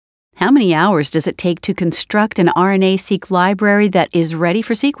How many hours does it take to construct an RNA-Seq library that is ready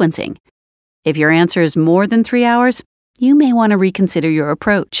for sequencing? If your answer is more than 3 hours, you may want to reconsider your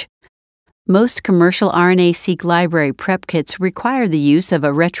approach. Most commercial RNA-Seq library prep kits require the use of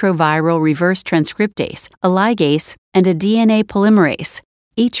a retroviral reverse transcriptase, a ligase, and a DNA polymerase,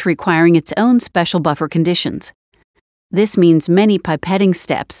 each requiring its own special buffer conditions. This means many pipetting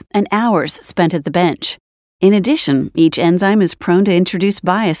steps and hours spent at the bench. In addition, each enzyme is prone to introduce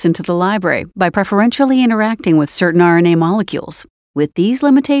bias into the library by preferentially interacting with certain RNA molecules. With these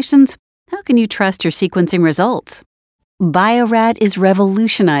limitations, how can you trust your sequencing results? Bio-Rad is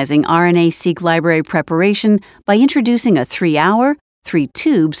revolutionizing RNA-Seq library preparation by introducing a 3-hour,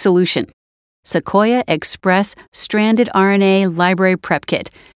 3-tube solution. SEQuoia Express Stranded RNA Library Prep Kit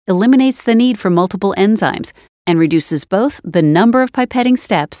eliminates the need for multiple enzymes and reduces both the number of pipetting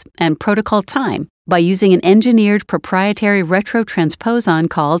steps and protocol time by using an engineered proprietary retrotransposon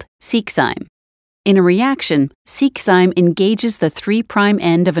called SEQzyme. In a reaction, SEQzyme engages the 3'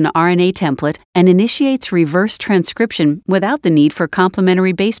 end of an RNA template and initiates reverse transcription without the need for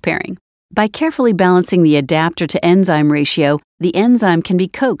complementary base pairing. By carefully balancing the adapter to enzyme ratio, the enzyme can be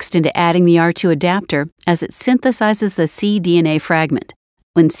coaxed into adding the R2 adapter as it synthesizes the cDNA fragment.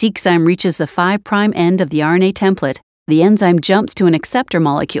 When SEQzyme reaches the 5' end of the RNA template, the enzyme jumps to an acceptor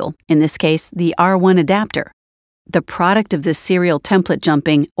molecule, in this case the R1 adapter. The product of this serial template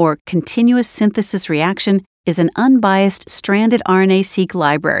jumping, or continuous synthesis reaction, is an unbiased stranded RNA-Seq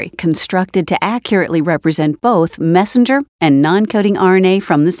library constructed to accurately represent both messenger and non-coding RNA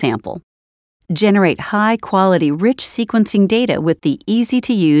from the sample. Generate high-quality, rich sequencing data with the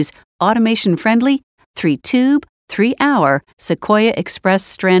easy-to-use, automation-friendly, 3-tube, 3-hour SEQuoia Express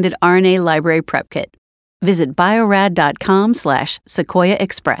Stranded RNA Library Prep Kit. Visit biorad.com/SEQuoia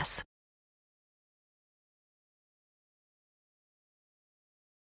Express.